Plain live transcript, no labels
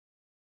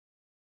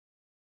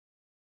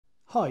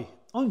Hi,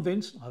 I'm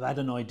Vince. I've had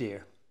an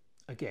idea.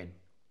 Again.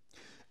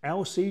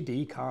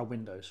 LCD car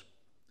windows.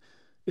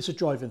 It's a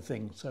driving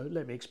thing, so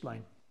let me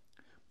explain.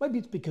 Maybe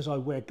it's because I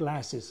wear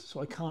glasses,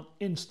 so I can't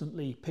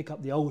instantly pick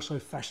up the old so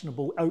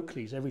fashionable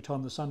Oakleys every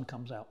time the sun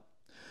comes out.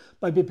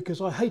 Maybe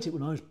because I hate it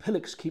when those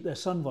pillocks keep their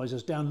sun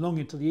visors down long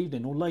into the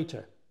evening or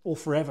later, or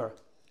forever.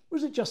 Or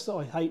is it just that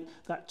I hate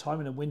that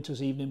time in a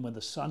winter's evening when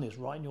the sun is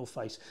right in your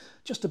face,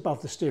 just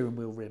above the steering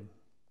wheel rim?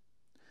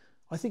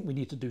 I think we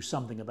need to do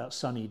something about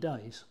sunny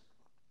days.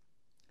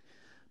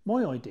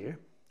 My idea: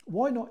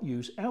 why not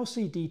use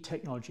LCD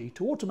technology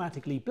to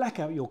automatically black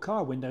out your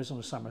car windows on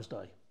a summer's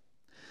day?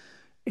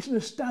 It's an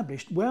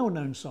established,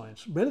 well-known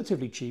science,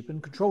 relatively cheap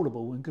and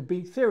controllable, and could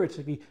be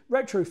theoretically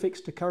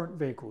retrofixed to current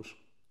vehicles.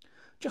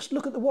 Just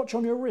look at the watch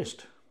on your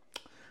wrist.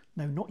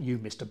 No, not you,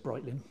 Mr.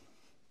 Brightlin.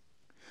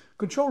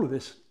 Control of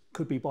this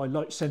could be by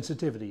light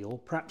sensitivity, or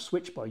perhaps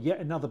switched by yet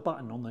another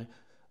button on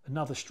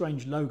another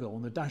strange logo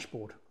on the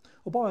dashboard,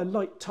 or by a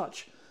light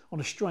touch on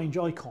a strange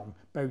icon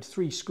buried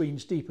 3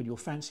 screens deep in your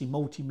fancy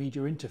multimedia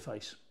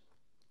interface.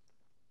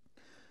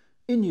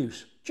 In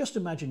use, just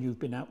imagine you've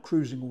been out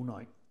cruising all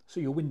night,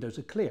 so your windows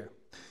are clear.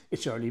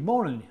 It's early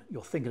morning,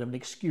 you're thinking of an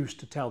excuse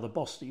to tell the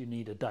boss that you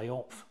need a day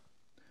off.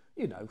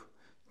 You know,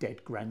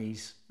 dead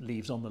grannies,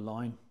 leaves on the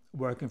line,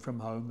 working from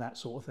home, that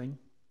sort of thing.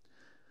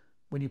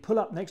 When you pull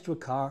up next to a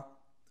car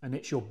and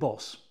it's your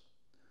boss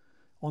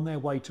on their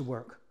way to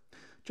work,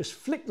 just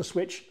flick the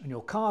switch and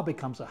your car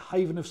becomes a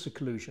haven of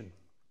seclusion.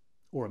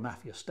 Or a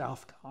mafia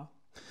staff car.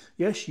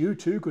 Yes, you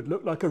too could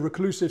look like a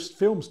reclusive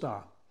film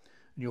star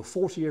and your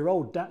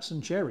 40-year-old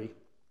Datsun Cherry.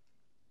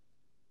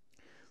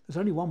 There's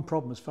only one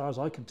problem as far as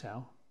I can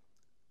tell.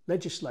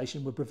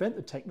 Legislation would prevent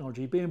the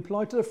technology being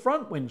applied to the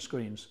front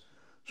windscreens,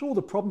 so all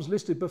the problems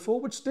listed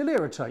before would still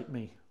irritate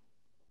me.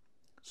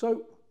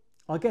 So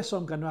I guess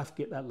I'm going to have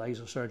to get that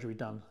laser surgery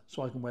done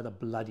so I can wear the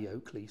bloody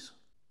Oakleys.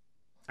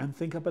 And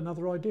think up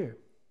another idea.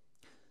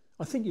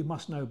 I think you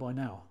must know by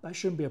now that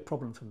shouldn't be a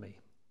problem for me.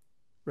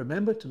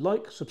 Remember to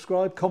like,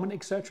 subscribe, comment,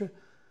 etc.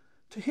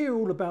 to hear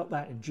all about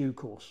that in due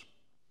course.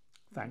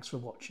 Thanks for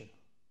watching.